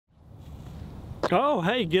Oh,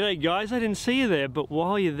 hey, g'day guys, I didn't see you there, but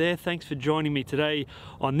while you're there, thanks for joining me today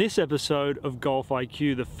on this episode of Golf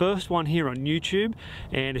IQ, the first one here on YouTube.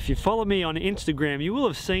 And if you follow me on Instagram, you will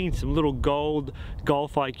have seen some little gold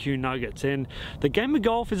Golf IQ nuggets. And the game of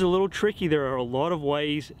golf is a little tricky. There are a lot of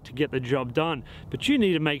ways to get the job done, but you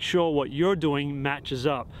need to make sure what you're doing matches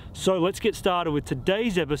up. So let's get started with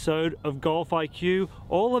today's episode of Golf IQ,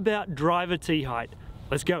 all about driver tee height.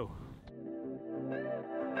 Let's go.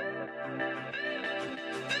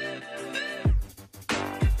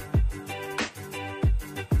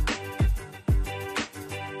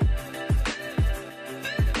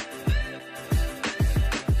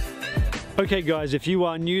 Okay guys, if you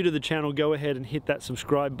are new to the channel, go ahead and hit that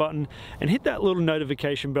subscribe button and hit that little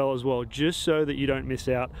notification bell as well, just so that you don't miss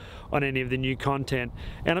out on any of the new content.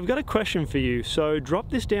 And I've got a question for you, so drop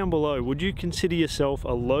this down below. Would you consider yourself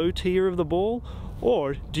a low teer of the ball,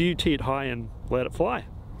 or do you tee it high and let it fly?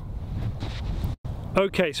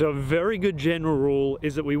 Okay, so a very good general rule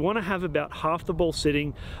is that we want to have about half the ball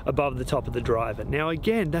sitting above the top of the driver. Now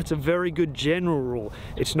again, that's a very good general rule.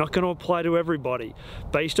 It's not going to apply to everybody.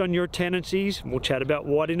 Based on your tendencies, we'll chat about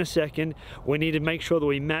what in a second, we need to make sure that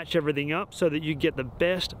we match everything up so that you get the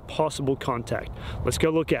best possible contact. Let's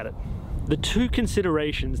go look at it. The two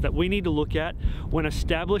considerations that we need to look at when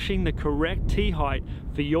establishing the correct tee height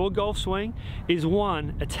for your golf swing is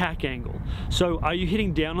one, attack angle. So are you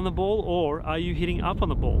hitting down on the ball or are you hitting up on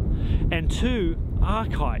the ball? And two,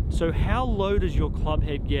 arc height. So how low does your club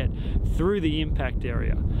head get through the impact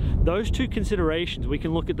area? Those two considerations, we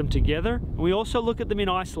can look at them together, and we also look at them in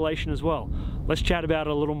isolation as well. Let's chat about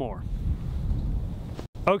it a little more.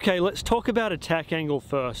 Okay, let's talk about attack angle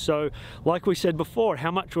first. So, like we said before,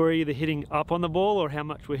 how much we're either hitting up on the ball or how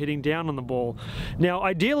much we're hitting down on the ball. Now,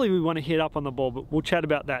 ideally we want to hit up on the ball, but we'll chat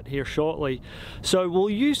about that here shortly. So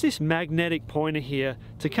we'll use this magnetic pointer here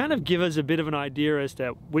to kind of give us a bit of an idea as to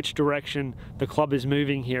which direction the club is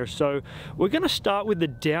moving here. So we're going to start with the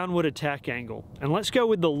downward attack angle. And let's go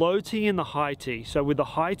with the low tee and the high tee. So with the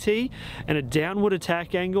high tee and a downward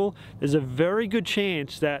attack angle, there's a very good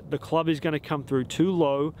chance that the club is going to come through too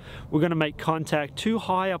low. We're going to make contact too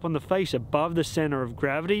high up on the face above the center of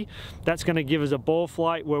gravity. That's going to give us a ball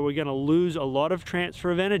flight where we're going to lose a lot of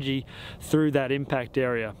transfer of energy through that impact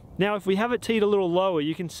area. Now, if we have it teed a little lower,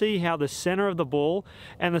 you can see how the center of the ball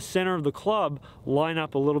and the center of the club line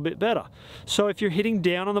up a little bit better. So if you're hitting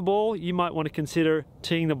down on the ball, you might want to consider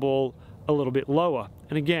teeing the ball a little bit lower.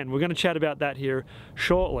 And again, we're going to chat about that here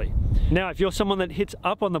shortly. Now, if you're someone that hits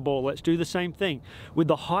up on the ball, let's do the same thing. With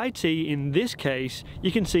the high tee, in this case,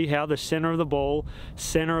 you can see how the center of the ball,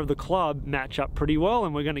 center of the club match up pretty well,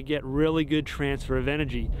 and we're going to get really good transfer of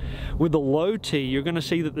energy. With the low tee, you're going to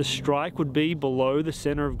see that the strike would be below the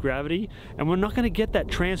center of gravity, and we're not going to get that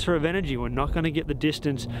transfer of energy. We're not going to get the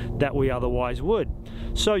distance that we otherwise would.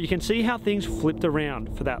 So you can see how things flipped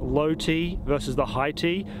around for that low tee versus the high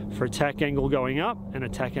tee for attack angle going up and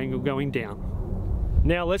attack angle going down.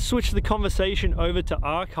 Now let's switch the conversation over to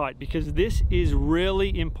arc height, because this is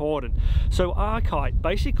really important. So arc height,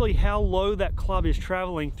 basically how low that club is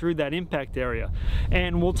traveling through that impact area.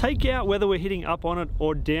 And we'll take out whether we're hitting up on it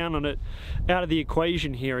or down on it out of the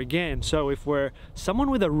equation here again. So if we're someone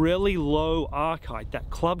with a really low arc height, that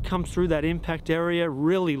club comes through that impact area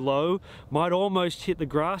really low, might almost hit the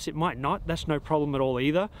grass, it might not, that's no problem at all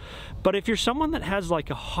either. But if you're someone that has like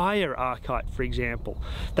a higher arc height, for example,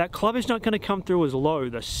 that club is not going to come through as low.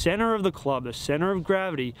 The center of the club, the center of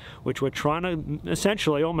gravity, which we're trying to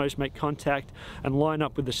essentially almost make contact and line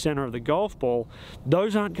up with the center of the golf ball,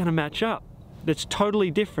 those aren't going to match up. That's totally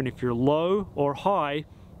different if you're low or high.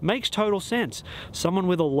 Makes total sense. Someone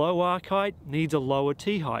with a low arc height needs a lower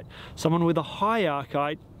tee height. Someone with a high arc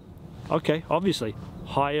height, okay, obviously,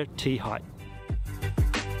 higher tee height.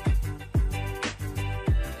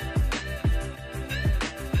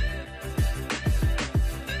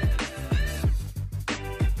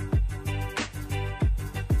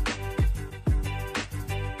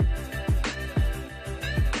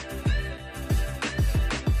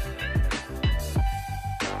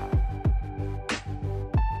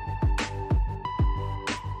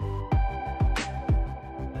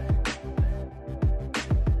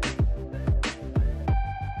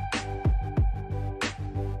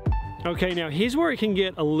 Okay, now here's where it can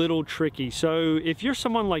get a little tricky. So if you're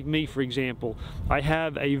someone like me, for example, I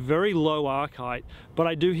have a very low arc height, but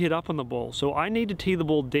I do hit up on the ball. So I need to tee the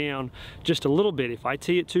ball down just a little bit. If I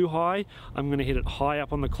tee it too high, I'm gonna hit it high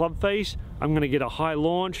up on the club face. I'm gonna get a high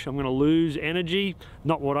launch. I'm gonna lose energy,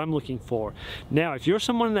 not what I'm looking for. Now, if you're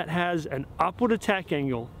someone that has an upward attack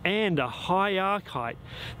angle and a high arc height,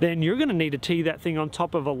 then you're gonna need to tee that thing on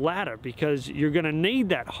top of a ladder because you're gonna need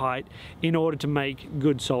that height in order to make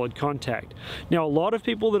good solid contact. Now, a lot of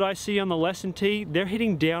people that I see on the lesson tee, they're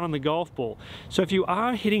hitting down on the golf ball. So if you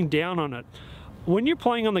are hitting down on it, when you're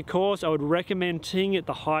playing on the course, I would recommend teeing at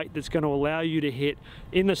the height that's going to allow you to hit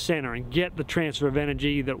in the center and get the transfer of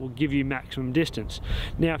energy that will give you maximum distance.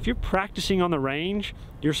 Now, if you're practicing on the range,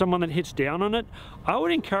 you're someone that hits down on it, I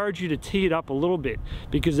would encourage you to tee it up a little bit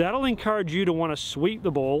because that'll encourage you to want to sweep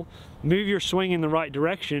the ball, move your swing in the right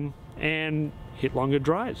direction, and hit longer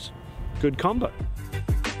drives. Good combo.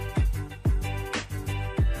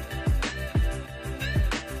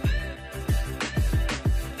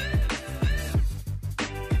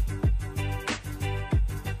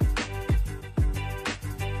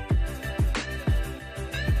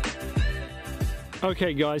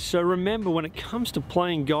 Okay guys, so remember when it comes to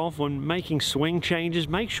playing golf, when making swing changes,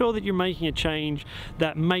 make sure that you're making a change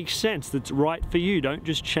that makes sense, that's right for you. Don't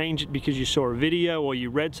just change it because you saw a video or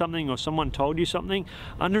you read something or someone told you something.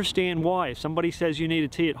 Understand why. If somebody says you need to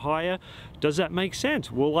tee it higher, does that make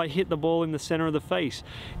sense? Will I hit the ball in the center of the face?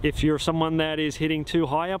 If you're someone that is hitting too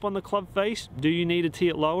high up on the club face, do you need to tee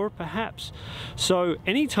it lower? Perhaps. So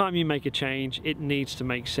anytime you make a change, it needs to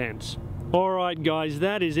make sense. Alright guys,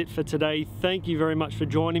 that is it for today. Thank you very much for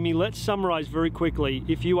joining me. Let's summarize very quickly.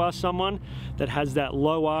 If you are someone that has that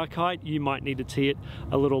low arc height, you might need to tee it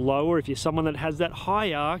a little lower. If you're someone that has that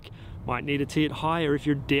high arc, might need to tee it higher. If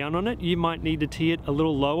you're down on it, you might need to tee it a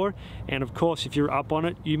little lower. And of course, if you're up on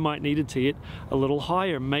it, you might need to tee it a little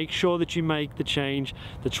higher. Make sure that you make the change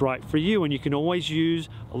that's right for you. And you can always use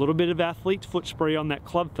a little bit of athlete's foot spray on that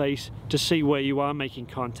club face to see where you are making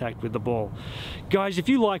contact with the ball. Guys, if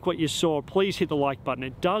you like what you saw, please hit the like button.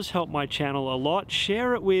 It does help my channel a lot.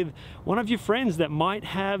 Share it with one of your friends that might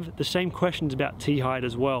have the same questions about tee height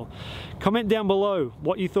as well. Comment down below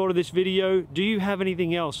what you thought of this video. Do you have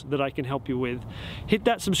anything else that I can help you with? Hit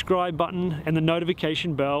that subscribe button and the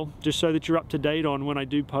notification bell just so that you're up to date on when I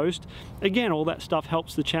do post. Again, all that stuff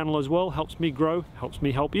helps the channel as well, helps me grow, helps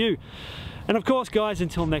me help you. And of course guys,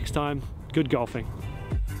 until next time, good golfing.